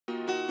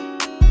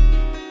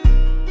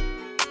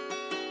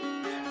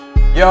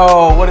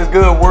Yo, what is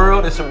good,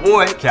 world? It's your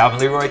boy, Calvin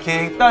Leroy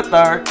King the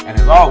Third. And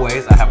as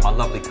always, I have my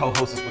lovely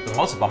co-hostess with the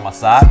most by my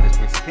side, Miss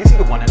Tt&Tiii,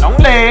 the one and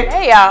only.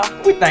 Hey,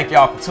 y'all. We thank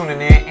y'all for tuning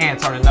in and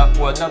turning up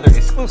for another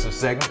exclusive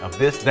segment of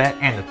This, That,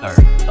 and the Third,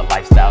 the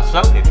lifestyle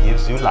show that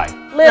gives you life.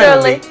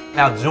 Literally.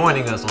 Now,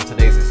 joining us on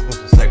today's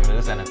exclusive segment of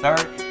This and the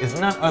Third is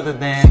none other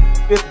than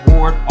 5th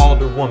Ward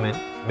Alderwoman,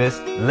 Miss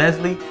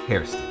Leslie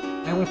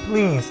Hairston. May we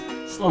please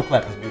slow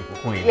clap this beautiful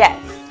queen?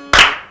 Yes.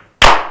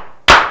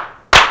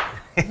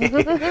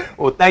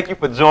 Well, thank you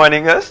for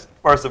joining us,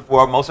 first and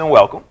foremost, and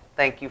welcome.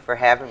 Thank you for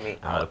having me.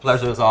 The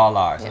pleasure is all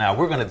ours. Now,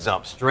 we're going to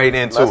jump straight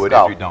into Let's it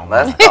go. if you don't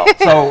mind. Let's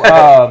go.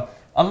 So,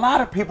 a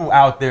lot of people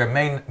out there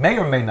may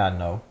or may not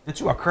know that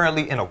you are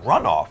currently in a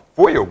runoff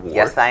for your ward.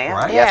 Yes, I am.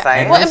 Right? Yes, I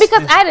am. Well, and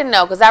because I didn't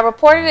know, because I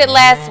reported it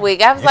last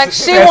week. I was like,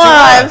 she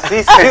Yes, won.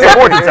 She's a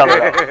fortune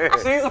teller.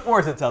 She's a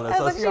fortune teller,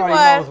 so Like, she she already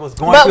won. knows what's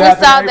going But to we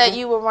happen. saw in that April.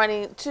 you were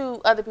running,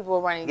 2 other people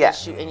were running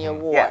against you in your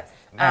ward. Yes.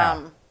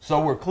 Now, so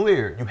we're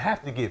clear. You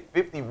have to get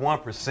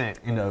 51%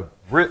 in the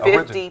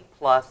 50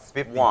 plus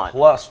 50 1.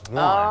 plus 1.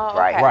 Oh,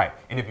 Right. okay. Right.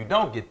 And if you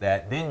don't get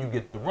that, then you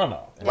get the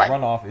runoff. And Right. the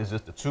runoff is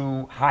just the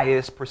 2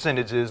 highest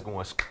percentages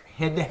going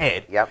head to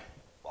head. Yep.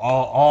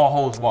 All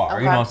holds bar. Okay.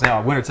 You know what I'm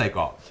saying? Winner take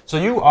all. So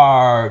you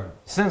are,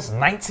 since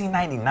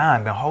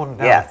 1999, been holding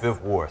down Yes. the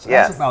 5th Ward. So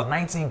Yes. that's about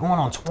 19, going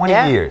on 20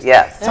 Yeah. years.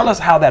 Yes. Tell us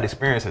how that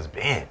experience has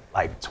been.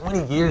 Like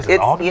 20 years is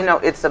all. It's, you know,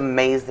 it's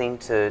amazing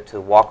to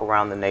walk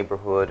around the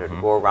neighborhood or to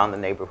go around the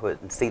neighborhood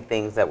and see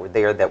things that were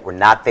there that were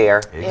not there.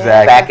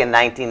 Exactly. Back in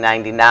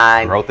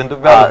 1999, Growth and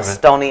development.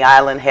 Stony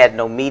Island had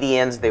no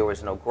medians. There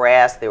was no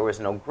grass. There was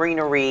no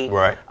greenery.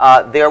 Right.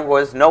 There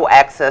was no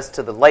access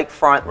to the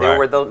lakefront. There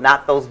Right. were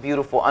not those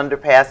beautiful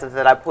underpasses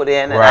that I put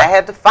in, and Right. I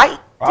had to fight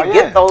to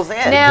get those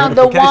in. Now, the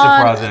Beautification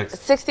one, projects.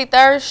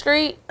 63rd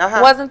Street, Uh-huh.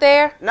 wasn't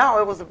there? No,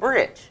 it was a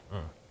bridge.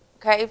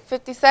 Okay,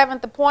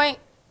 57th, the point.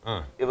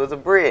 It was a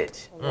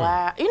bridge.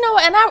 Wow. You know,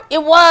 and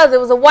it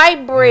was a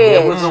white bridge.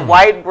 It was a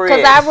white bridge.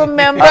 Because I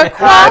remember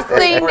Across the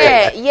crossing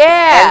bridge. it.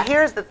 Yeah. And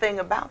here's the thing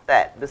about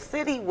that. The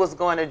city was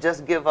going to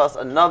just give us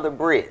another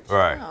bridge.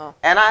 Right. Oh.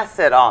 And I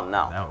said, oh,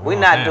 No, no, we're we're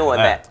not not saying doing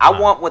that. that. I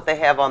No. want what they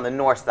have on the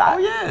north side. Oh,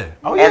 yeah.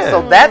 Oh, yeah. And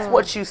so that's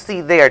what you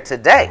see there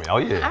today. Oh,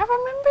 yeah. I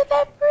remember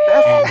that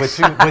bridge.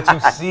 But you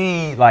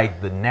see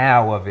like the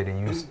now of it,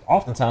 and you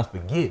oftentimes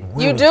forget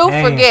where You we do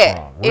came forget.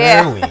 from,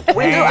 Yeah. where we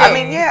We do. came I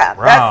mean, yeah.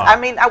 from. That's. I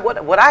mean,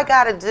 what I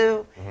got to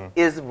do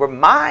is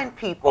remind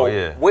people Oh,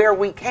 yeah. where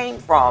we came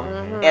from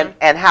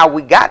and how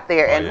we got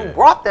there and yeah. who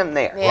brought them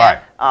there. Yeah.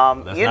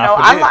 Right. Let's You not know,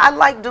 forget. I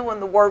like doing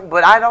the work,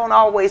 but I don't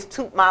always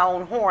toot my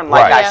own horn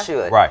like Right. I Yeah.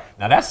 should. Right.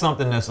 Now that's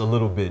something that's a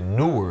little bit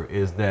newer.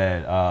 Is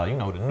that you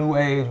know, the new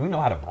age? We know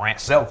how to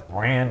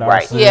self-brand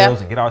Right. ourselves Yeah.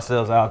 and get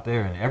ourselves out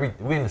there, and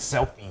we're in the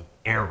selfie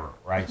era,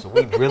 right? So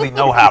we really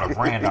know how to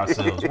brand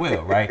ourselves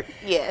well, right?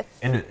 Yes.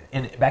 And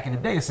back in the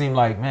day, it seemed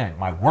like, man,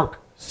 my work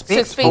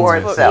speaks Speaks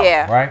for for itself,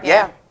 yeah. right?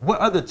 Yeah. What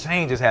other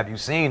changes have you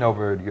seen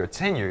over your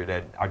tenure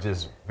that are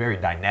just very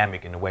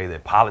dynamic in the way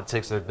that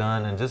politics are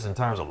done and just in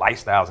terms of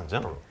lifestyles in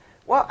general?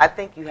 Well, I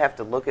think you have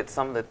to look at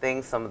some of the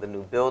things, some of the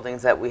new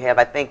buildings that we have.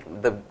 I think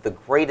the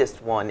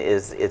greatest one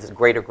is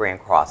Greater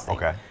Grand Crossing.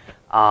 Okay.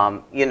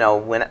 You know,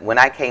 when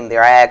I came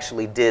there, I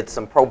actually did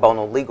some pro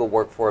bono legal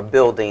work for a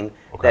building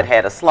that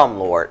had a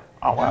slumlord.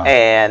 Oh, wow.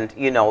 And,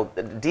 you know,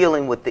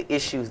 dealing with the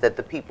issues that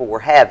the people were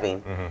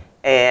having.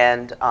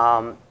 And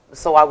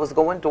so I was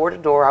going door to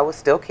door. I was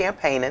still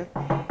campaigning.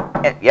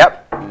 And,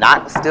 yep,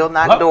 still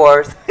knocking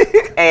doors.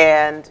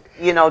 And,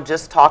 you know,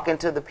 just talking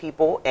to the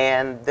people.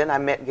 And then I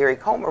met Gary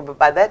Comer. But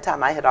by that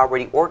time, I had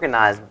already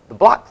organized the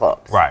block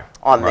clubs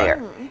on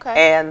there.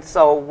 Okay. And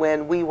so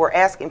when we were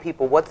asking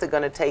people, what's it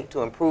going to take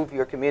to improve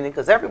your community?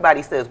 Because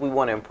everybody says we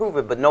want to improve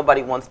it, but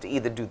nobody wants to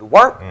either do the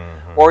work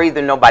or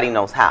either nobody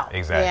knows how.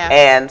 Exactly. Yeah.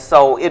 And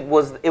so it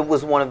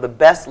was one of the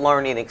best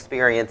learning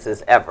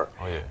experiences ever.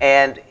 Oh, yeah.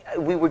 And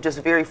we were just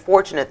very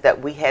fortunate that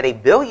we had a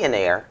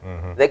billionaire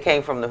that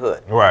came from the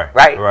hood. Right.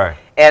 Right. Right.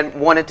 And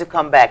wanted to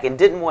come back and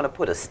didn't want to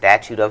put a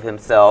statue of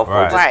himself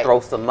or just Right. throw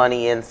some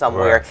money in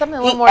somewhere. Right. Something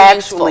a He little more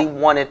actually useful.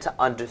 wanted to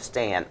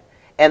understand.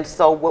 And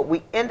so what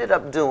we ended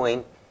up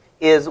doing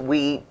is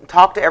we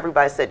talked to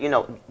everybody, said, you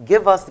know,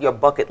 give us your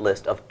bucket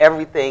list of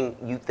everything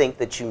you think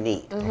that you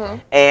need.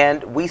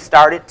 And we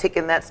started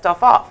ticking that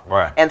stuff off.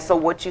 Right. And so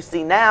what you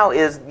see now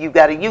is you've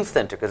got a youth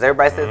center, because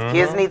everybody says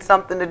kids need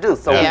something to do.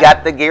 So Yeah. we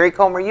got the Gary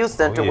Comer Youth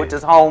Center, yeah. which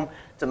is home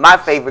to my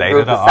favorite State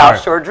group, of the the South art.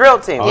 Shore Drill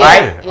Team, Oh,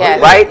 right? yeah. Oh, Yes.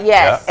 yeah. Right?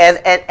 Yes.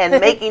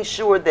 And making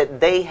sure that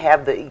they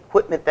have the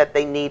equipment that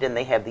they need and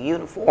they have the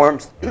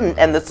uniforms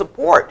and the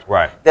support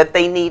that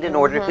they need in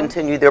order to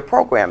continue their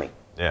programming.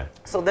 Yeah.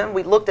 So then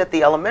we looked at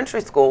the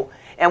elementary school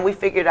and we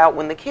figured out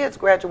when the kids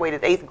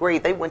graduated 8th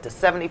grade, they went to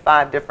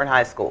 75 different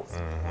high schools.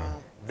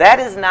 That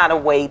is not a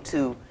way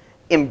to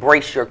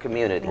embrace your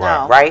community,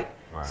 No. right?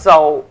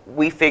 So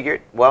we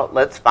figured, well,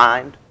 let's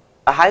find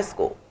a high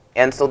school.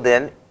 And so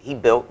then he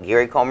built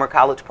Gary Comer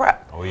College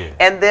Prep. Oh, yeah.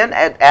 And then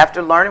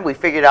after learning, we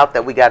figured out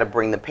that we got to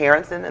bring the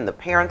parents in, and the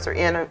parents are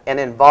in and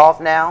involved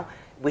now.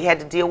 we had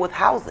to deal with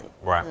housing.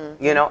 Right.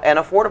 You know, and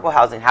affordable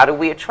housing. How do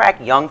we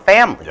attract young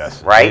families?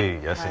 Yes, right?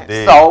 Indeed. Yes,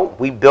 indeed. So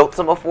we built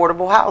some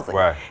affordable housing.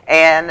 Right.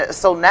 And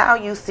so now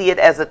you see it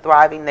as a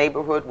thriving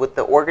neighborhood with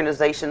the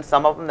organizations,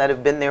 some of them that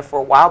have been there for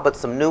a while, but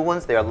some new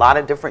ones. There are a lot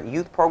of different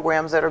youth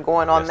programs that are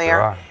going on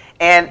there.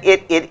 And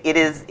it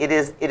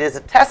is a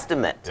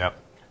testament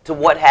to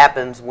what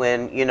happens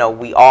when, you know,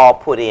 we all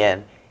put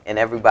in and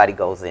everybody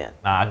goes in.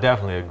 Nah, I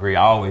definitely agree.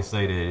 I always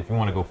say that if you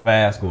want to go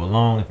fast, go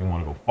alone. If you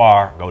want to go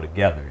far, go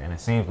together. And it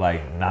seems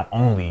like not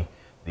only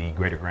the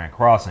Greater Grand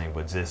Crossing,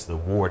 but just the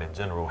ward in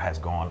general has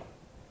gone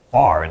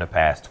far in the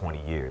past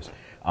 20 years.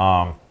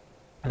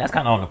 And that's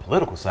kind of on the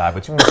political side,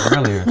 but you mentioned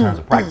earlier in terms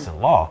of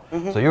practicing law.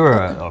 So you're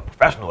a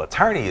professional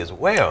attorney as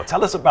well.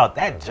 Tell us about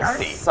that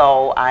journey.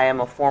 So I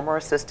am a former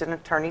assistant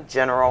attorney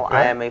general.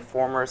 I am a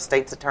former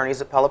state's attorney's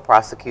appellate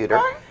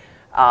prosecutor.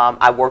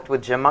 I worked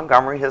with Jim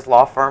Montgomery, his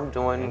law firm,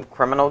 doing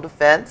criminal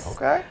defense.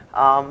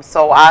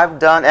 So I've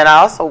done, and I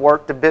also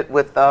worked a bit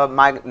with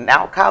my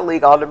now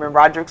colleague, Alderman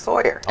Roderick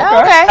Sawyer.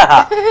 Okay.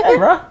 Hey,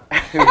 bro.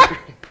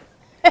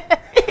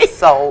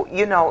 So,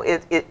 you know,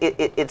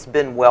 it's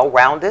been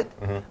well-rounded.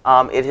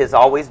 It has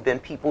always been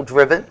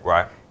people-driven.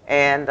 Right.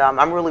 And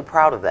I'm really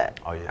proud of that.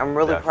 Oh, yeah, I'm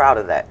really proud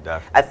of that.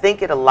 Definitely. I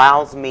think it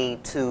allows me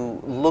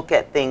to look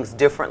at things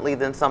differently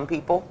than some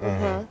people.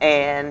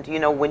 And, you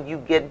know, when you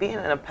being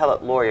an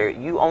appellate lawyer,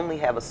 you only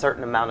have a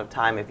certain amount of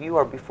time. If you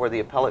are before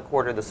the appellate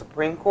court or the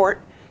Supreme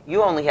Court,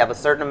 you only have a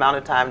certain amount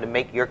of time to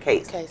make your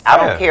case. I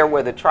don't care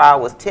whether the trial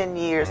was 10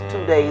 years,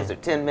 2 days, or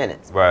 10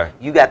 minutes. Right.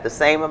 You got the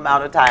same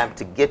amount of time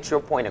to get your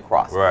point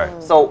across.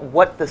 Right. So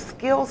what the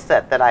skill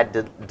set that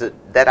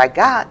I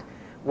got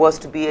was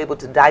to be able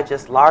to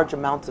digest large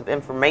amounts of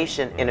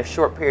information in a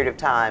short period of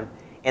time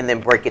and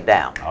then break it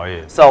down. Oh,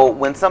 yeah. So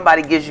when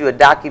somebody gives you a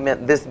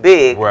document this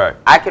big,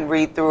 I can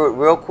read through it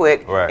real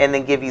quick and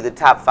then give you the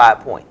top 5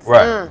 points.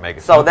 Make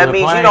it so that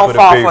means you don't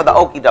fall for the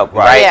okie dokie,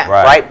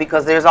 right?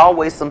 Because there's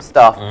always some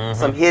stuff,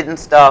 some hidden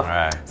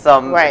stuff,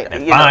 some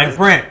fine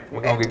print.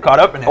 We're gonna get caught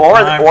up in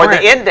that or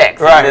the index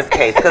in this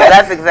case, because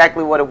that's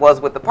exactly what it was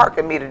with the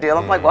parking meter deal.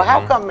 I'm like, well,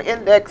 how come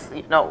index,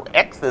 you know,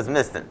 X is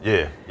missing?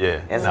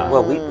 And so,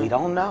 well, we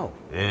don't know.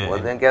 Well,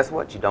 then guess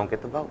what? You don't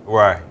get the vote.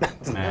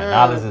 Man,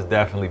 knowledge is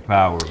definitely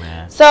power,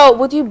 man. So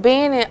with you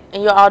being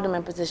in your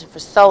alderman position for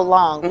so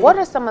long, what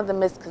are some of the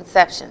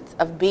misconceptions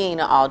of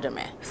being an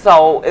alderman?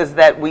 So is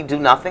that we do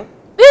nothing,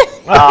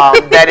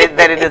 that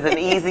it is an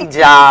easy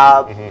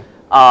job,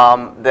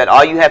 that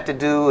all you have to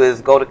do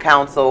is go to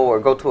council or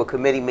go to a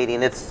committee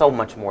meeting. It's so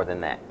much more than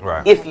that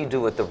if you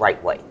do it the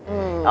right way.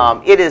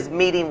 It is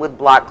meeting with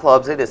block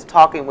clubs. It is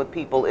talking with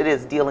people. It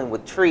is dealing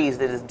with trees.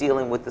 It is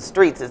dealing with the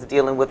streets. It's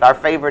dealing with our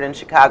favorite in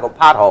Chicago,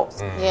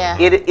 potholes.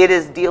 It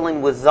is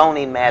dealing with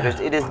zoning matters.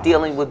 It is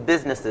dealing with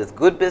businesses,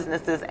 good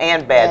businesses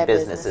and bad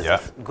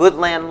businesses, good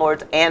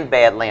landlords and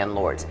bad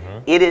landlords.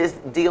 It is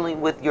dealing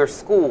with your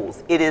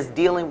schools. It is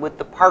dealing with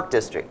the park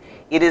district.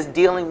 It is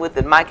dealing with,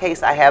 in my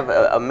case, I have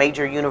a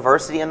major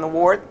university in the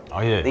ward,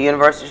 the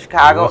University of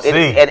Chicago,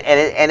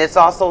 and it's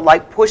also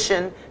like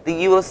pushing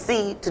the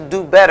USC to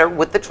do better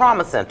with the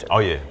trauma center.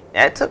 And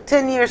it took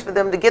 10 years for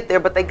them to get there,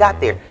 but they got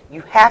there.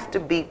 You have to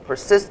be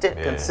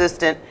persistent,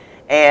 consistent,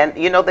 and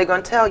you know they're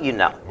going to tell you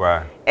no.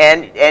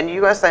 And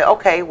you're going to say,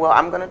 okay, well,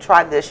 I'm going to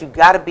try this. You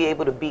got to be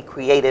able to be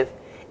creative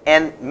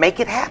and make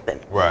it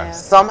happen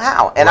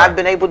somehow. And I've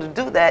been able to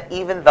do that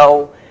even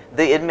though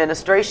the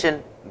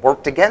administration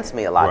worked against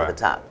me a lot of the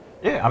time.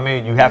 I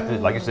mean, you have to,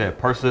 like you said,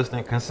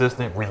 persistent,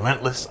 consistent,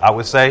 relentless, I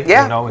would say.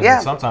 You know,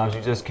 and sometimes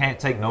you just can't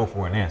take no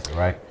for an answer,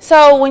 right?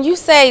 So when you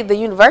say the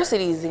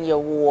universities in your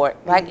ward,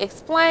 like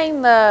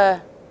explain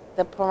the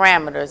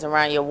parameters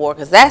around your ward,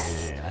 because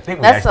that's I think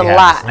we that's a have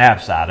lot. A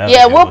snapshot of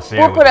it.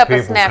 We'll put up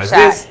a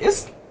snapshot.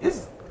 It's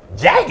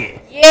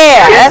jagged.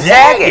 It's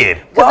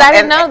jagged. Because I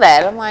didn't know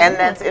that. I'm like, and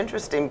that's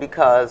interesting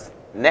because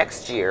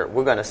next year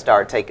we're going to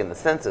start taking the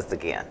census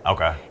again.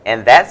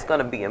 And that's going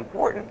to be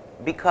important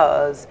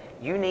because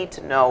you need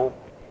to know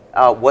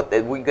we're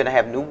going to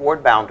have new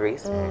ward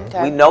boundaries.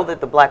 We know that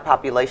the black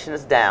population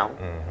is down.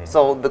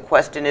 So the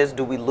question is,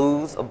 do we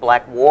lose a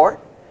black ward?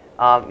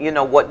 You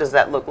know, what does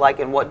that look like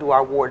and what do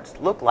our wards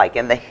look like?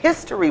 And the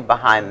history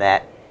behind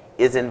that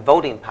is in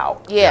voting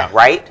power.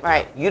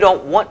 Right? You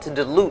don't want to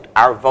dilute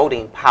our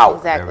voting power.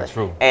 Exactly.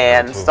 True.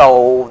 And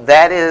so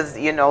that is,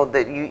 you know,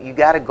 that you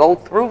got to go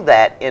through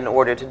that in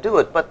order to do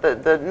it. But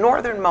the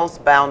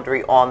northernmost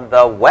boundary on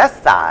the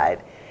west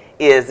side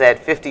is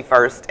at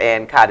 51st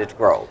and Cottage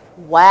Grove.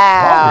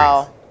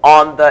 Wow.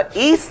 On the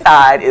east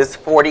side is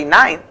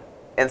 49th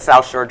and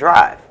South Shore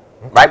Drive,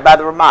 right by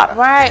the Ramada.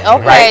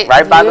 Okay.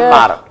 Right by the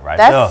Ramada.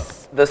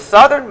 That's the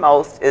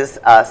southernmost is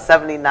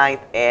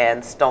 79th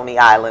and Stony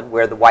Island,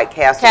 where the White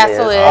Castle is.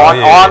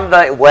 On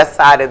the west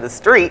side of the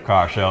street.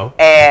 Car show.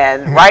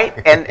 And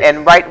right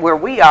and right where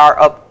we are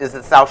up is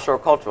the South Shore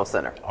Cultural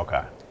Center.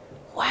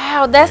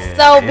 Wow, that's Yeah,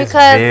 so it's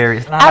because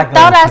it's not I like a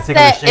thought I particular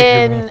sat shape you're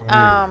in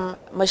familiar with.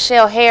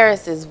 Michelle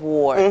Harris's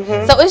ward.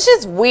 So it's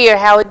just weird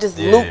how it just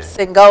Yeah. loops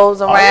and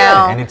goes Oh, around.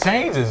 yeah. And it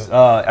changes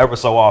ever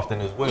so often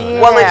as well. Yeah.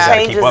 Well, You it gotta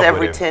changes keep up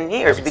every with it. 10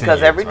 years Every 10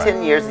 because every years, 10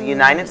 right. years, the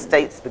United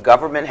States, the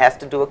government has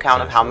to do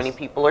account of how many Census.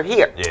 people are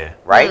here. Yeah.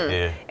 Right?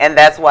 Yeah. And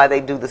that's why they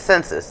do the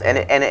census. And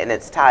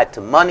it's tied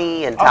to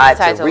money and Oh, tied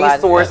tied to to a lot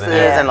of resources things.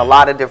 Yeah. and a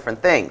lot of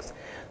different things.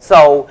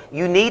 So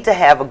you need to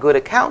have a good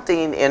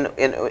accounting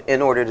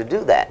in order to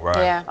do that. Right.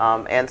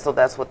 Yeah. And so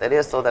that's what that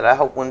is. So that I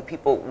hope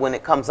when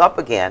it comes up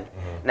again,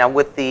 now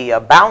with the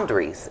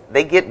boundaries,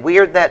 they get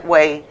weird that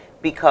way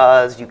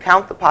because you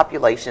count the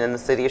population in the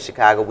city of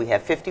Chicago. We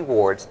have 50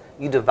 wards.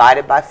 You divide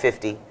it by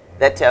 50.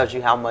 That tells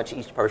you how much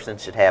each person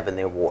should have in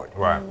their ward.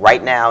 Right.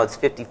 Right now, it's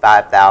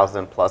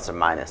 55,000 plus or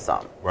minus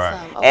some. Right.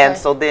 And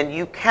so then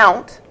you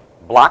count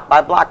block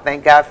by block.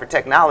 Thank God for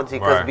technology,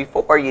 because Right.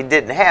 before you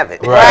didn't have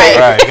it. Right.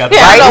 Right. You got the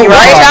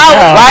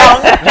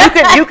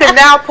Right. You can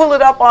now pull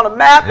it up on a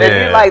map and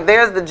Yeah. you're like,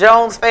 there's the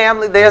Jones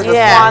family, there's the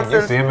Yeah. You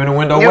Swansons. see them in the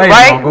window You- waiting.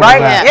 right, on Google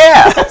right, Maps.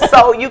 yeah.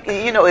 So you can,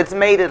 it's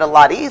made it a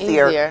lot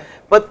easier. Easier.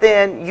 But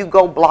then you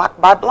go block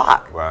by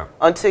block Right.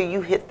 until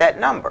you hit that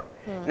number.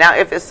 Now,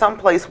 if it's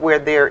someplace where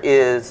there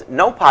is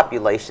no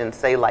population,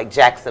 say like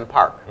Jackson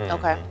Park,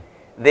 Okay.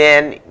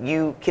 then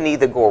you can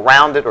either go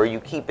around it or you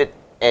keep it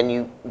and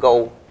you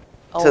go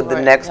to Over the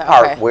it. next Yeah,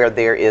 part okay. where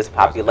there is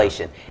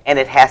population, and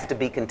it has to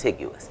be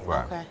contiguous.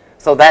 Right. Okay.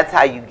 So that's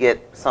how you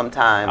get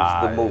sometimes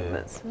the Yeah.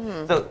 movements.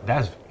 So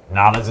that's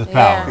knowledge is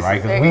power, Yeah, right?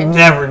 Because very we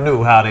interesting. never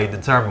knew how they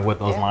determined what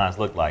those Yeah. lines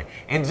look like.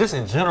 And just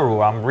in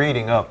general, I'm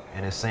reading up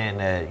and it's saying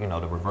that,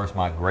 the reverse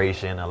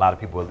migration, a lot of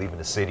people are leaving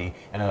the city,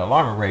 and at an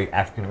alarming rate,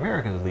 African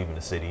Americans are leaving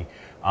the city.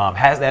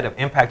 Has that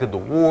impacted the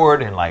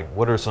ward, and like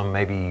what are some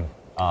maybe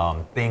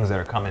things that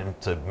are coming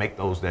to make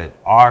those that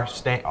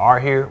are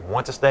here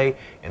want to stay,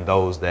 and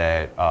those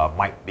that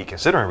might be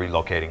considering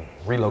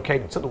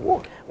relocating to the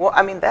ward? Well,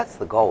 I mean, that's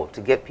the goal,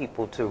 to get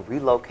people to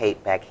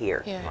relocate back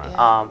here. Yeah, Right.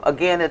 yeah.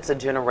 Again, it's a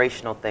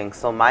generational thing.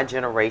 So my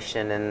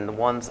generation and the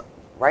ones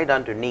right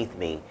underneath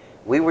me,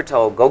 we were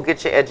told, go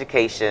get your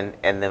education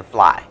and then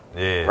fly.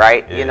 Yeah,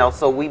 Right? yeah.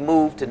 So we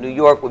moved to New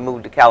York, we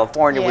moved to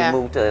California, Yeah. we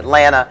moved to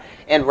Atlanta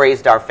and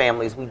raised our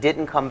families. We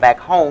didn't come back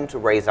home to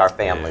raise our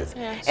families.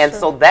 Yeah, it's And true.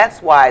 so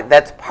that's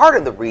part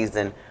of the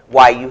reason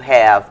why you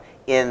have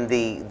in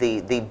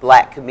the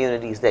black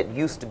communities that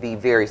used to be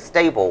very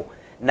stable,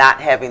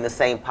 not having the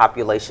same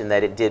population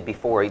that it did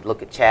before. You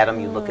look at Chatham,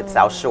 you look at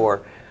South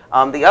Shore.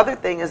 The other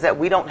thing is that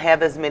we don't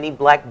have as many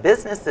black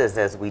businesses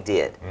as we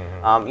did.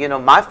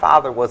 My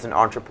father was an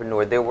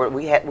entrepreneur.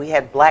 We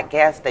had black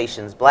gas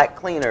stations, black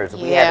cleaners.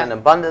 We had Yeah. an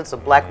abundance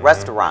of black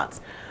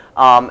restaurants,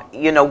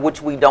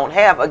 which we don't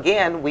have.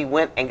 Again, we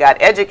went and got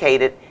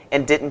educated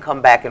and didn't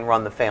come back and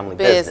run the family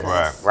business.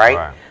 Business. Right.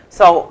 Right.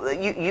 So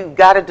you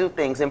got to do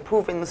things.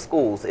 Improving the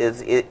schools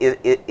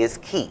is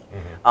key.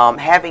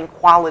 Having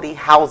quality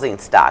housing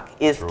stock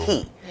is True.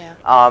 key.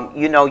 Yeah.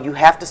 You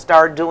have to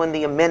start doing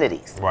the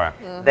amenities Right.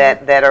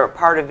 that are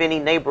part of any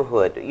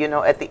neighborhood.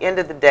 At the end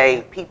of the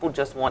day, people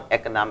just want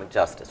economic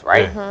justice,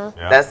 right? Yeah.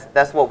 Yeah.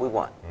 That's what we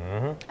want.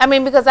 I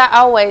mean, because I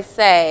always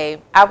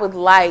say I would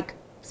like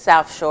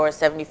South Shore,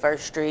 71st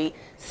Street,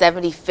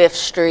 75th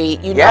Street,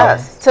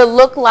 Yes. to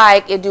look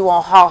like it do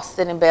on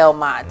Hairston and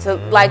Belmont,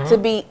 to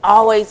be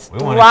always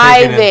We want to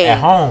kick thriving. it at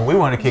home. We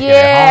want to kick it Yeah,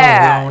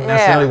 at home. We don't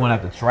necessarily yeah. want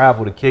to have to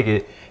travel to kick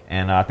it.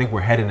 And I think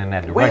we're headed in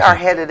that direction. We are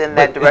headed in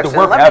that But is direction. the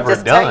work Let me ever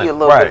just tell done? you a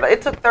little Right. bit about it.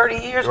 It took 30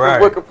 years Right.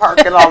 for Wicker Park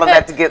and all of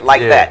that to get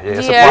like Yeah, that. yeah,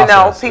 it's a Yeah.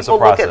 process. It's a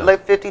People look at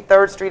process.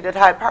 53rd Street at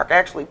Hyde Park.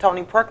 Actually,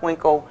 Tony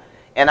Perkwinkle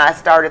and I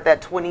started that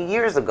 20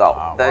 years ago.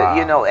 Oh,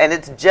 wow. And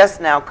it's just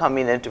now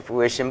coming into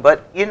fruition.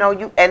 But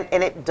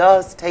and it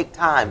does take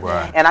time.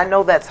 Right. And I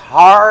know that's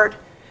hard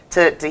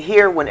to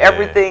hear when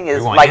everything We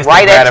is want like instant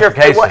right at your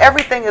gratification.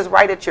 everything is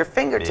right at your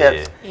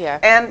fingertips. Yeah.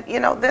 And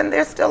then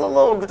there's still a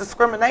little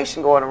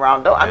discrimination going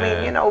around though. I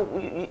Yeah.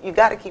 mean, you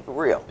got to keep it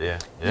real. Yeah.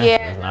 Yeah,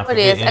 Let's no, not it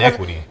forget is. Because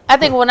inequity. I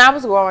think when I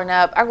was growing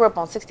up, I grew up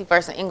on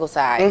 61st and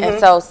Ingleside, and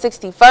so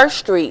 61st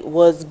Street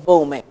was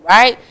booming,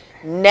 right?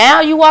 Now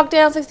you walk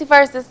down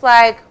 61st, it's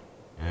like,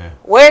 Yeah.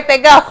 where'd they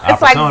go?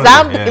 It's like Opportunity,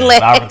 zombie yeah,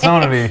 land.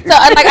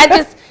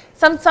 opportunity.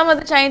 So some of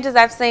the changes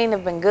I've seen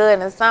have been good,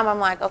 and some I'm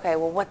like, okay,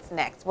 well, what's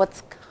next?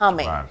 What's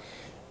coming? Right.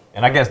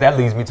 And I guess that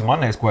leads me to my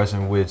next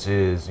question, which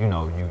is,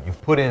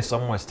 you've put in so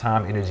much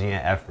time, energy,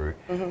 and effort.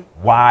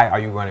 Why are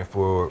you running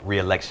for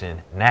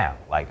re-election now?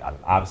 Like,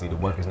 obviously, the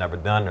work is never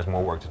done. There's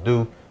more work to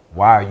do.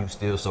 Why are you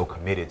still so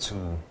committed to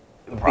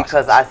the process?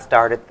 Because I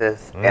started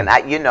this, and there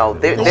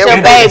It's was-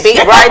 your baby.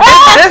 Right?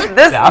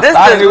 This I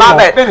started is it, we my gonna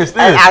baby. finish this.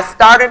 And I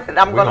started, and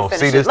I'm We going gonna to see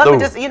finish it. this Let me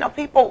through. just,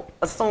 people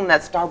assume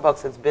that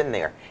Starbucks has been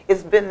there.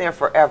 It's been there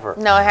forever.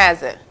 No, it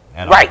hasn't.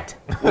 At all. Right?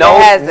 No,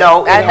 It hasn't.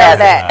 no, it I know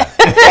hasn't.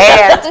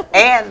 that.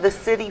 And the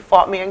city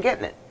fought me in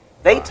getting it.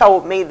 They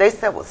told me, they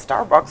said, well,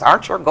 Starbucks,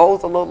 aren't your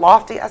goals a little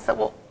lofty? I said,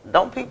 well,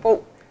 don't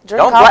people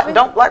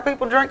Don't black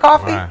people drink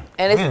coffee? Right.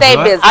 And it stay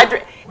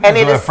busy. And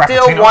it is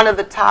still one of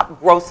the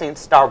top grossing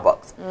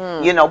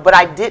Starbucks. You know, but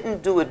I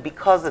didn't do it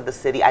because of the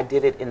city. I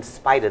did it in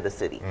spite of the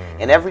city.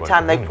 And every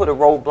time they put a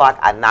roadblock,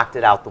 I knocked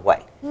it out the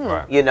way.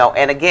 Right. You know,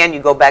 and again, you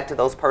go back to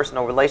those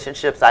personal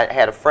relationships. I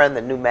had a friend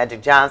that knew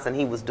Magic Johnson.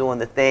 He was doing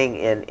the thing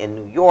in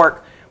New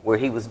York where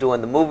he was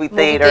doing the movie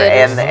theater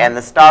and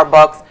the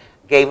Starbucks.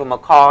 Gave him a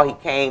call. He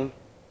came.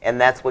 And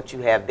that's what you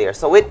have there.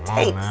 So it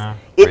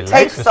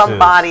takes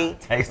somebody,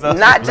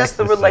 not just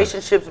the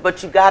relationships,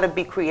 but you got to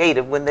be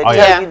creative. When they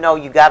tell you no,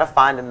 you got to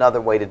find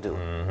another way to do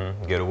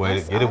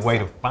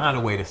it. Find a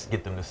way to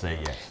get them to say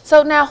yes.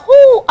 So now,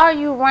 who are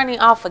you running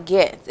off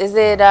against? Is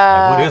it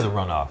what is a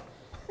runoff?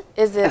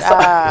 Is it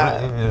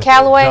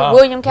Calloway,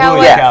 William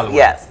Calloway?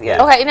 Yes.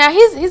 Okay, now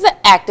he's an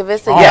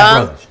activist, a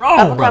young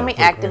up-and-coming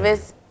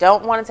activist.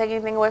 Don't want to take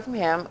anything away from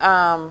him.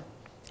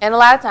 And a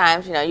lot of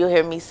times, you know, you'll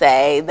hear me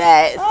say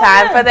that it's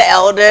time for the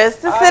elders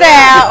to sit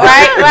out,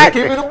 right?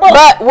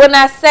 But when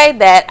I say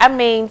that, I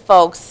mean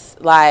folks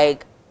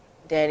like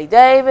Danny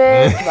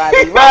Davis,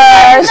 Bobby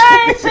Rush.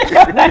 I'm just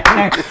going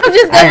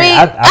to be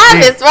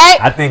honest, right?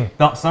 I think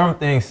some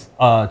things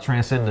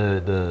transcend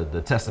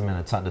the testament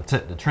of time,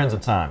 the trends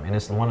of time. And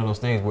it's one of those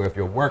things where if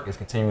your work is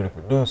continuing to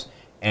produce,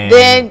 and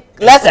then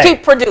let's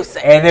keep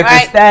producing. And if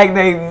it's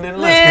stagnating, then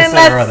let's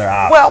consider other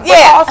options. Well,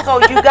 but also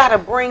you got to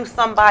bring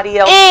somebody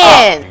else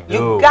up.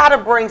 You got to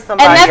bring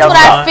somebody else up. And that's what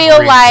I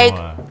feel like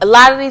a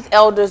lot of these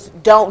elders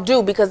don't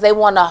do because they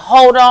want to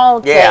hold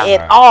on to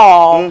it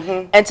all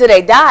until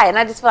they die. And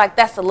I just feel like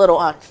that's a little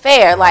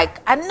unfair.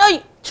 Like, I know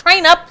you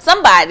train up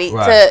somebody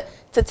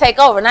to take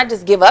over, not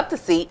just give up the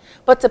seat,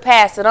 but to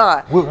pass it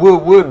on. Would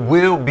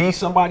Will be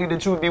somebody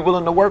that you would be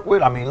willing to work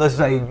with? I mean, let's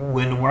say you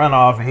win the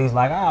runoff and he's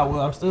like, well,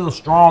 I'm still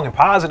strong and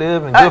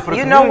positive and good for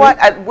the community. You know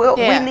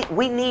what?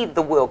 We need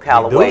the Will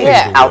Calloway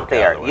out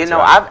there. You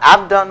know,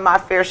 I've done my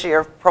fair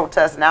share of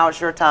protests. Now it's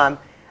your time.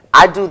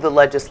 I do the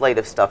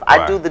legislative stuff.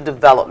 I do the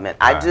development.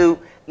 I do,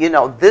 you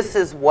know, this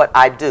is what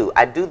I do.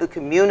 I do the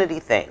community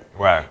thing.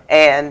 Right.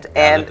 And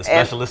the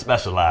specialists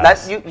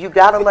specialize. You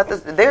got to let this.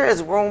 There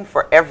is room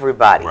for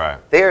everybody. Right.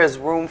 There is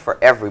room for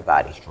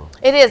everybody. That's true.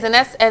 It is,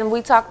 and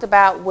we talked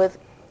about with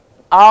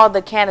all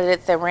the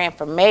candidates that ran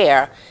for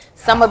mayor,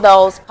 some of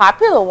those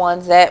popular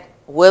ones that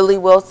Willie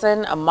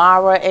Wilson,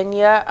 Amara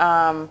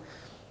Enya,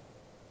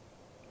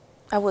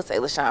 I would say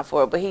LaShawn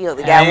Ford, but he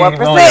only got 1%.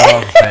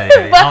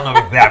 I don't know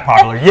if he's that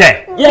popular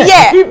yet.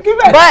 Yeah.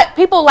 But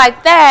people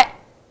like that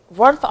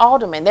run for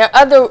alderman. There are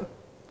other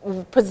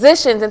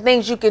positions and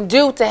things you can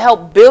do to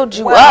help build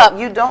you up.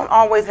 You don't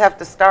always have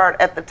to start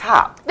at the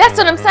top. That's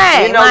what I'm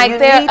saying. You know, like, you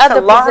there need are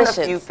other to learn positions.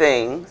 a few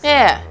things.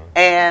 Yeah.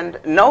 And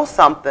know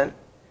something.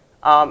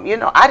 You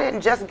know, I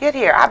didn't just get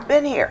here. I've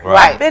been here.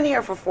 Right. I've been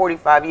here for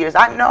 45 years.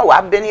 I know.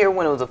 I've been here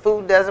when it was a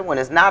food desert, when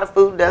it's not a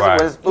food desert,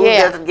 when it's food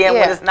desert again,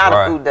 when it's not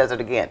a food desert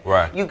again.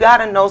 Right. You got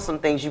to know some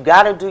things. You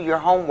got to do your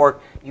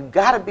homework. You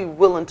got to be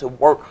willing to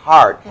work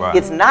hard. Right.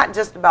 It's not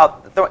just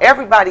about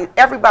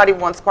everybody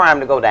wants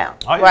crime to go down.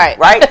 Oh, yeah.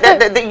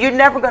 Right? You're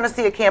never going to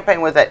see a campaign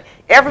with that.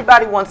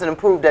 Everybody wants an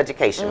improved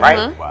education,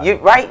 right? Wow.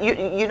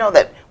 You know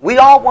that. We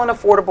all want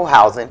affordable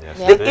housing. Yes,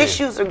 the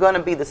issues are going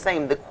to be the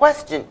same. The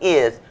question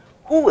is,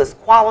 who is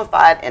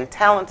qualified and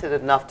talented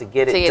enough to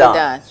get it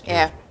done?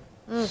 Yeah.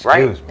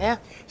 Right? Yeah.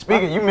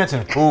 Speaking, you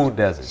mentioned food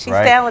deserts, She's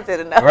right?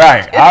 talented enough.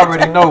 Right. I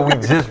already know we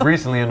just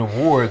recently in the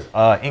awards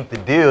inked the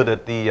deal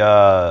that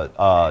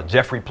the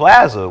Jeffrey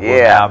Plaza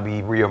will now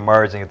be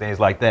reemerging and things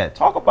like that.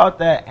 Talk about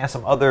that and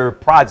some other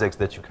projects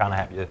that you kind of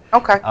have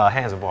your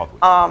hands involved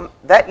with.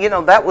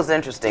 That was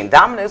interesting.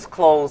 Domino's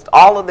closed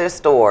all of their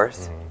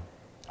stores.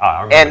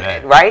 I remember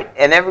that. Right?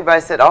 And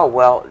everybody said, oh,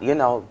 well, you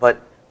know,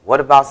 but what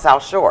about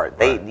South Shore?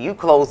 You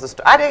closed the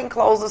store. I didn't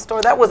close the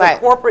store. That was a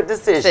corporate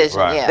decision.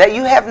 That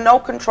you have no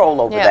control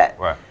over that.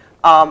 Right.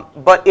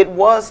 But it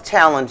was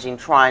challenging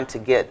trying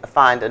to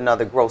find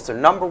another grocer.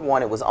 Number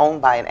one, it was owned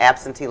by an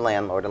absentee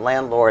landlord, a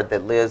landlord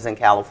that lives in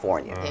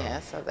California. Yeah,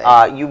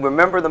 so you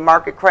remember the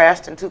market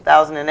crashed in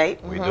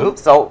 2008? We do.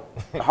 So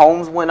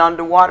homes went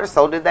underwater.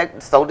 So did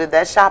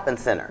that shopping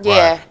center.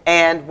 Yeah.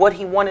 And what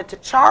he wanted to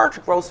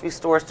charge grocery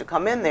stores to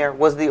come in there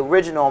was the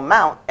original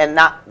amount and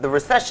not the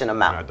recession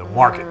amount. The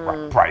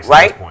market price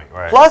right? at this point.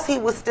 Right. Plus, he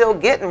was still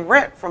getting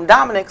rent from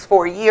Dominic's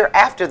for a year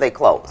after they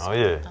closed. Oh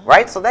yeah.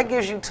 Right. So that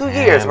gives you 2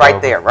 years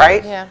right there,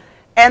 right? Yeah.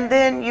 And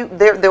then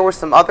there were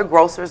some other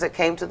grocers that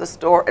came to the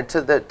store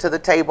to the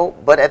table,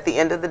 but at the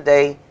end of the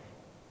day,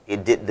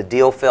 the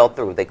deal fell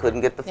through. They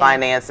couldn't get the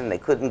financing. They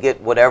couldn't get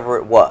whatever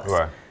it was.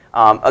 Right.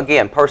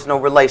 Again, personal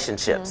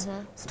relationships.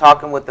 I was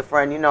talking with a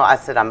friend. You know, I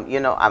said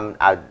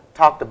I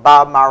talked to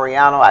Bob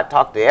Mariano. I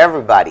talked to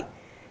everybody,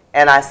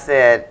 and I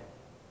said,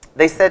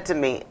 they said to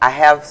me,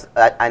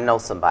 I know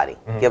somebody.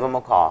 Give them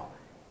a call.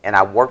 And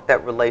I worked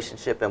that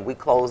relationship, and we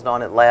closed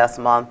on it last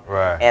month.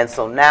 Right. And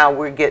so now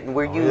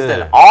we're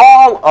using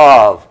all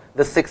of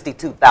the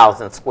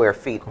 62,000 square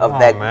feet of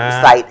that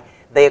site.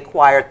 They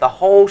acquired the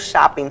whole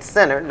shopping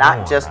center,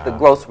 not just the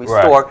grocery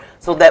store.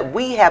 so that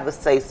we have a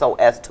say-so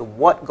as to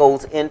what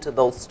goes into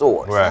those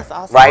stores. Right. That's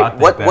awesome. Right?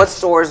 What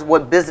stores,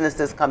 what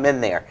businesses come in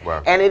there.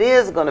 Right. And it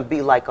is going to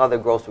be like other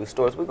grocery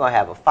stores. We're going to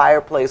have a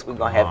fireplace. We're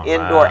going to have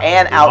indoor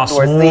and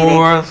outdoor seating.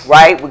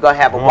 Right? We're going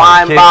to have a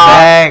wine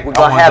bar. We're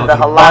going to have the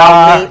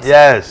halal meats.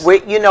 Yes. We're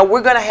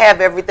going to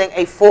have everything,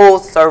 a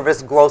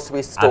full-service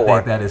grocery store. I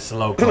think that is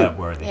slow clap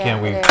worthy.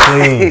 Can we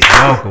please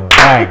welcome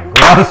back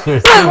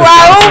grocers? Look,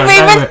 Raul, we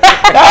don't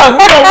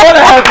want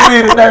to have to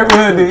leave the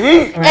neighborhood to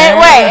eat, man. And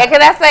wait, and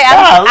can I say,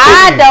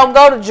 I don't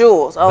go to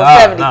Jewel's on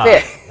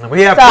 75th. Nah.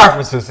 We have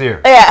preferences here.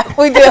 Yeah,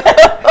 we do.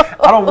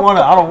 I don't want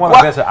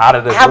to venture out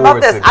of the door. How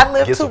about this? I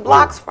live 2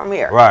 blocks from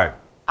here. Right.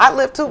 I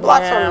live 2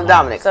 blocks from the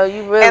Dominic. So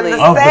you really. And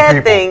the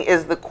sad thing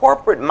is the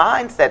corporate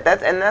mindset.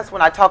 That's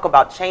when I talk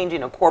about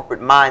changing a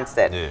corporate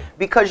mindset. Yeah.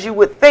 Because you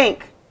would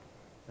think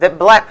that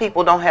black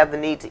people don't have the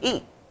need to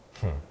eat.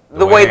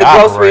 The way the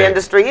grocery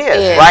industry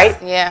is,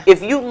 right? Yeah.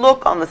 If you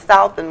look on the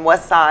south and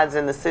west sides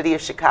in the city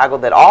of Chicago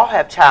that all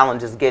have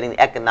challenges getting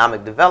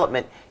economic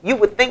development, you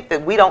would think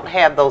that we don't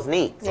have those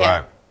needs.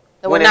 Yeah. Right.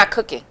 That we're not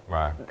cooking.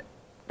 Right.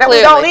 That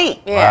we don't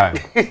eat. Yeah.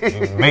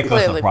 Right. Make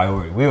us a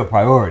priority. We're a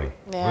priority.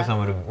 Yeah. We're some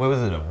of the, what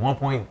was it, a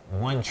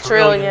 $1.1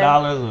 trillion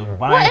of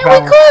buying power?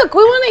 And we cook.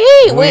 We want to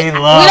eat. We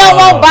don't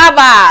want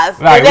bye-byes.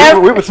 Right.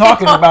 We were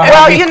talking about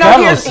how we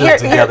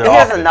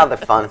here's another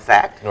fun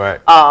fact. Right.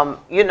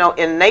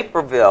 In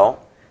Naperville,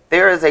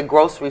 there is a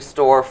grocery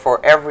store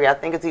for every, I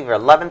think it's either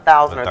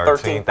 11,000 or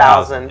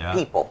 13,000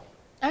 people.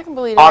 I can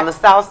believe that. On the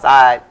south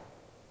side,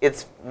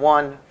 it's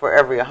one for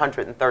every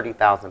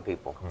 130,000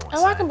 people.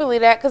 Oh, I can believe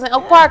that. Because in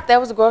Oak Park, there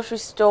was a grocery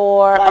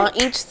store on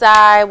each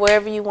side,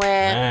 wherever you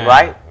went.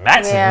 Right?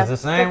 Maxon is the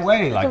same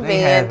way. Like,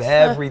 they have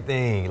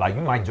everything. Like,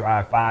 you might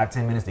drive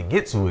 5-10 minutes to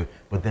get to it,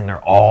 but then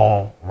they're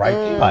all right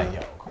there. Like, yo,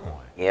 come on.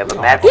 Yeah,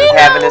 but Maxon's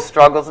having his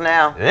struggles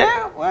now.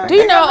 Yeah. Well, do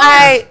you know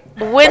I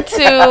went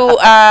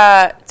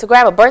to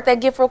grab a birthday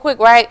gift real quick,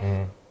 right?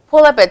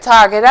 Pull up at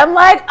Target. I'm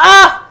like,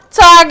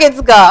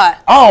 Target's gone.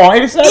 Oh,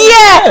 87?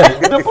 Yeah.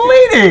 They're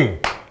bleeding.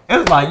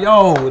 It's like,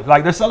 yo,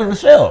 like they're selling the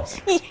shelves.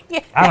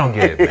 Yeah. I don't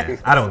get it, man.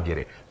 I don't get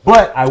it.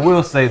 But I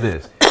will say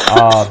this.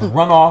 The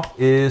runoff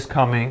is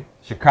coming.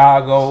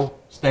 Chicago,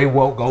 stay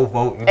woke, go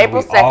vote. You know,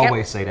 April 2nd. We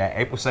always say that.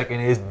 April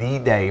 2nd is the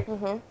day.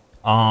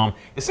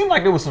 It seemed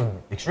like there was some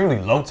extremely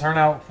low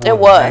turnout. For There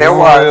was. There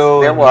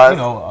was. You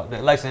know, the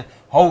election.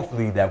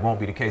 Hopefully that won't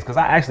be the case. Because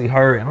I actually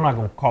heard, and I'm not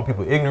going to call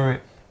people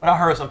ignorant, but I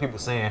heard some people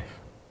saying,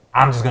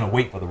 I'm just going to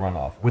wait for the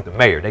runoff with the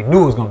mayor. They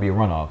knew it was going to be a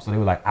runoff. So they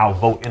were like, I'll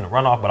vote in the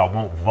runoff, but I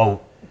won't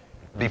vote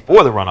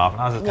before the runoff. And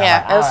I was just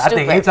kind of like, I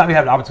think anytime you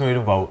have the opportunity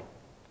to vote,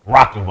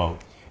 rock the vote.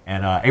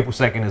 And April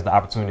 2nd is the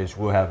opportunity that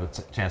you will have a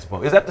chance to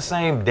vote. Is that the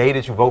same day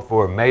that you vote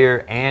for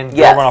mayor and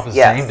your runoff is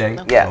the same day?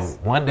 Yes.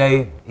 So one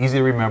day, easy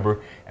to remember,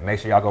 and make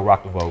sure y'all go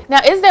rock the vote.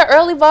 Now, is there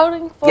early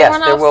voting for runoffs?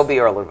 Yes, there will be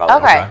early voting.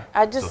 Okay.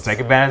 So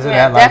take advantage of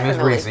that like Ms.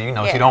 Reese. You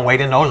know, she don't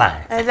wait in no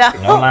lines.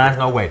 No lines,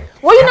 no waiting.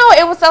 Well, you know,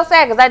 it was so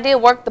sad because I did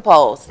work the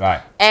polls.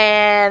 Right.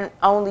 And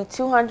only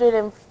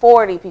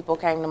 240 people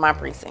came to my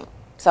precinct.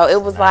 So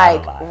it was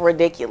like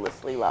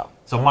ridiculously low.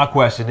 So my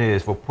question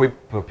is, for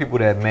people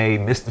that may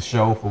miss the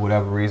show for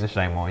whatever reason,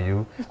 shame on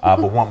you,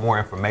 but want more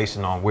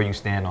information on where you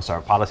stand on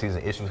certain policies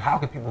and issues, how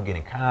can people get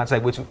in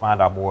contact with you,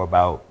 find out more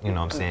about, you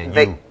know what I'm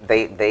saying,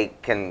 They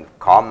can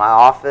call my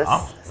office,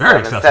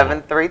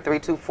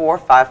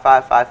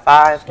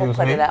 773-324-5555. Excuse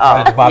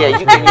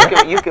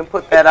me? You can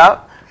put that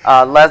up.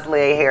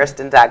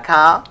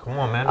 LeslieAHairston.com. Come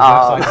on, man. The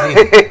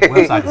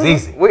website is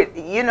easy.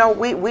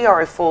 We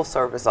are a full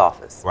service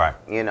office. Right.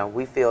 You know,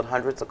 we field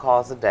hundreds of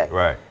calls a day.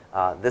 Right.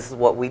 This is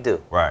what we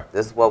do. Right.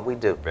 This is what we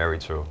do. Very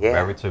true. Yeah.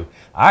 Very true.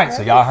 All right,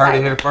 so y'all heard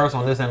it here first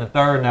on This and the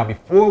Third. Now,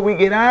 before we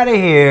get out of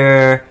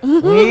here,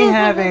 we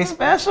have a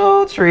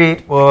special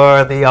treat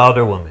for the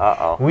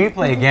Alderwoman. We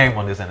play a game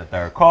on This and the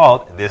Third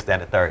called This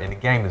and the Third, and the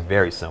game is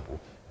very simple.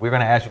 We're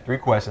going to ask you 3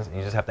 questions, and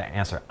you just have to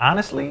answer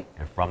honestly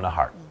and from the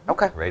heart.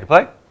 Okay. Ready to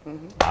play?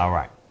 All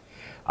right.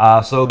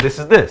 So this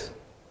is this.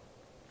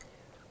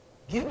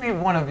 Give me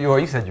one of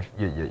you said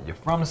you're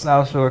from the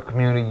South Shore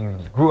community, you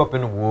grew up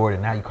in the ward,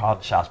 and now you call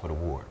the shots for the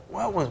ward.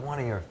 What was one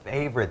of your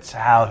favorite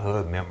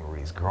childhood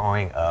memories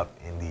growing up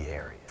in the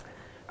area?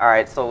 All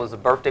right, so it was a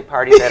birthday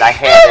party that I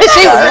had.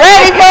 She was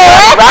ready for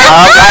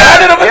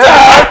it. It was a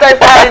birthday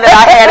party that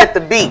I had at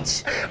the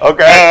beach.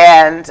 Okay.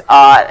 And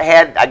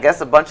had, I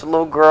guess, a bunch of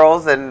little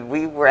girls, and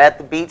we were at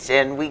the beach,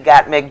 and we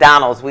got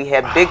McDonald's. We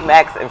had Big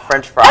Macs and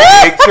French fries.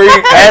 Big treat.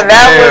 And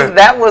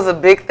that was a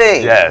big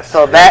thing. Yes.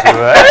 So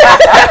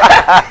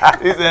that.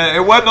 He said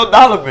it wasn't no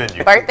dollar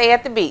menu. Birthday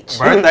at the beach.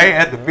 Birthday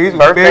at the beach.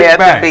 Birthday at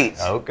the beach.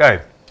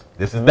 Okay.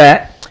 This is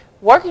that.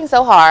 Working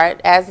so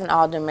hard as an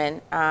alderman.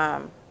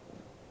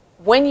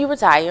 When you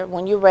retire,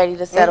 when you're ready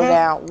to settle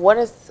down, what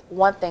is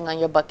one thing on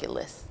your bucket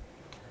list?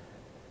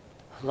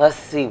 Let's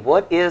see.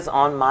 What is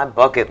on my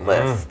bucket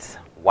list?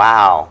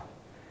 Wow.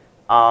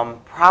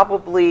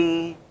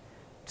 Probably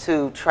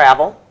to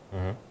travel.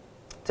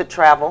 To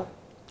travel.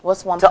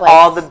 What's one to place?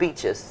 all the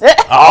beaches.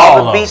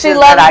 all the beaches she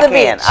loves that I the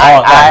can. Beach.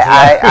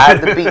 I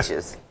the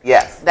beaches.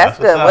 Yes. That's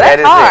good. Well,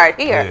 that's hard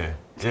here.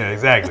 Yeah,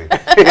 exactly. All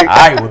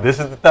right, well, this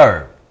is the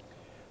third.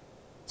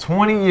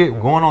 20 years,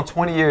 going on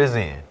 20 years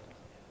in,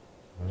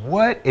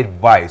 what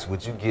advice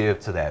would you give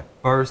to that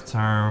first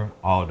term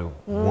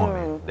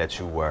alderwoman that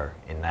you were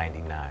in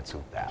 99,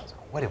 2000?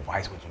 What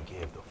advice would you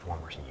give the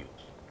former you?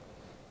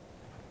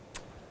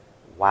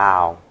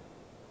 Wow.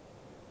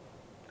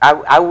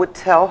 I would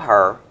tell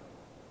her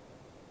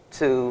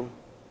to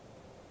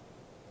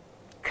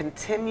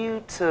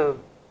continue to,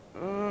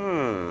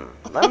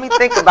 let me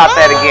think about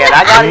that again.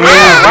 I got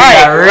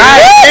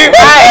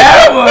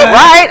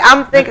right.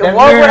 I'm thinking,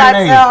 what would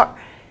I tell her?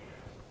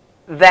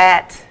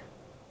 That,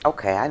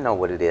 okay, I know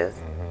what it is.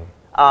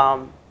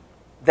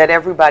 That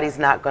everybody's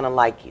not going to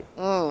like you.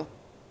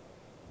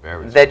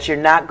 That you're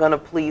not going to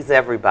please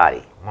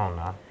everybody. Come on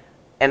now.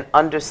 And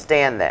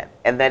understand that.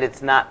 And that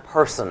it's not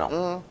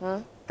personal.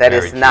 That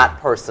it's not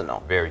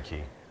personal. Very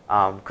key.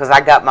 Because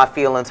I got my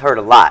feelings hurt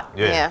a lot.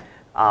 Yeah.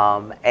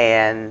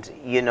 And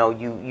you know,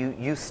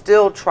 you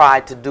still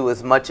try to do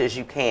as much as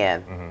you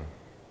can,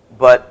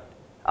 but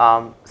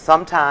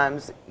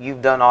sometimes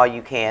you've done all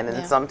you can,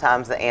 and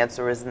sometimes the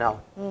answer is no.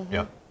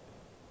 Yep.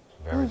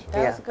 Very true.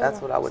 That's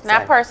what I would say.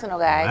 Not personal,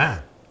 guys.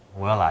 Man.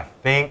 Well, I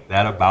think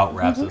that about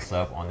wraps us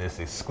up on this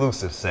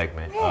exclusive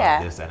segment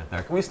of This and the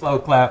Third. Can we slow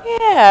clap?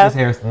 Yeah. Ms.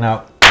 Hairston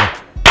out.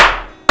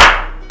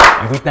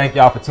 And we thank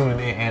y'all for tuning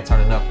in and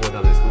turning up for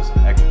another exclusive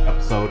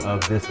episode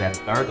of This and the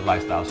Third, the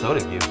lifestyle show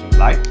that gives you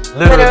life.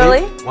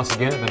 Literally. Once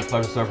again, it's been a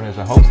pleasure serving as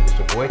your host. It's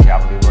your boy,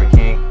 Calvin Leroy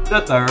King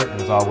the Third.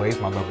 And as always,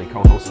 my lovely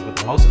co-hostess with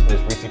the mostest,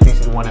 Ms. Reese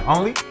Peasy, the one and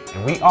only.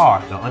 And we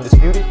are the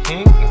undisputed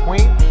king and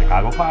queen of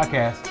Chicago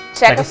podcast.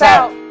 Check us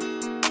out.